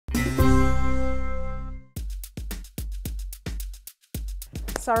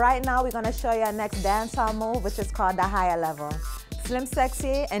So right now we're gonna show you our next dancehall move, which is called the higher level. Slim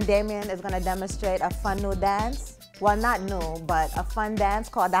Sexy and Damien is gonna demonstrate a fun new dance. Well, not new, but a fun dance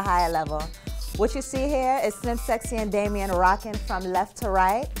called the higher level. What you see here is Slim Sexy and Damien rocking from left to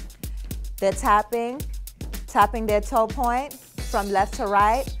right. They're tapping their toe point from left to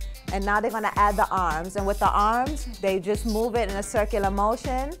right, and now they're gonna add the arms. And with the arms, they just move it in a circular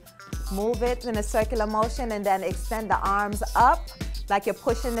motion, and then extend the arms up like you're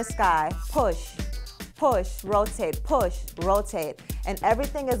pushing the sky. Push, push, rotate, push, rotate. And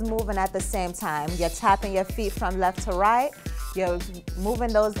everything is moving at the same time. You're tapping your feet from left to right, you're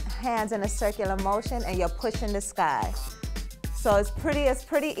moving those hands in a circular motion, and you're pushing the sky. So it's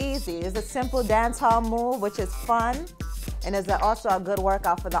pretty easy. It's a simple dancehall move, which is fun, and it's also a good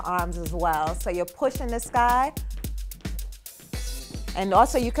workout for the arms as well. So you're pushing the sky, and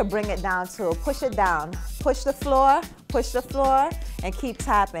also you could bring it down too. Push it down, push the floor, and keep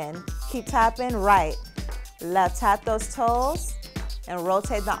tapping. Keep tapping, right, left, tap those toes, and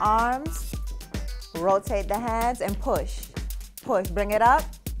rotate the arms, rotate the hands, and push. Push, bring it up,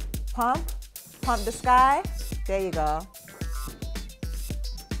 pump the sky, there you go.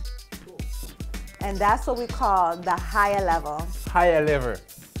 And that's what we call the higher level. Higher level.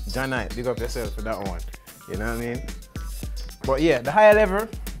 John Knight, big up yourself for that one. You know what I mean? But yeah, the higher level,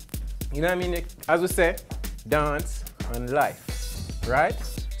 you know what I mean? As we say, dance and life, right?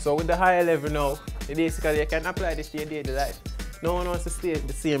 So with the higher level now, basically you can apply this to your daily life. No one wants to stay at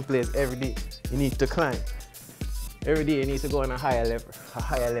the same place every day. You need to climb. Every day you need to go on a higher level, a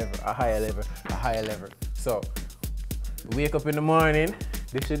higher level, a higher level, a higher level. So, wake up in the morning,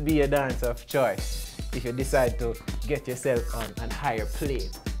 this should be a dance of choice if you decide to get yourself on a higher plane.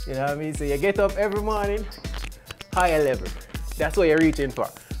 You know what I mean? So you get up every morning, higher level. That's what you're reaching for,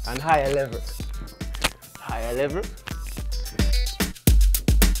 and higher level. Higher level.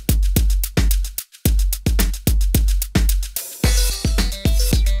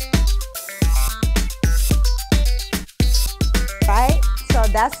 Right? So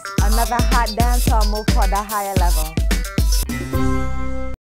that's another hot dancehall move called the higher level.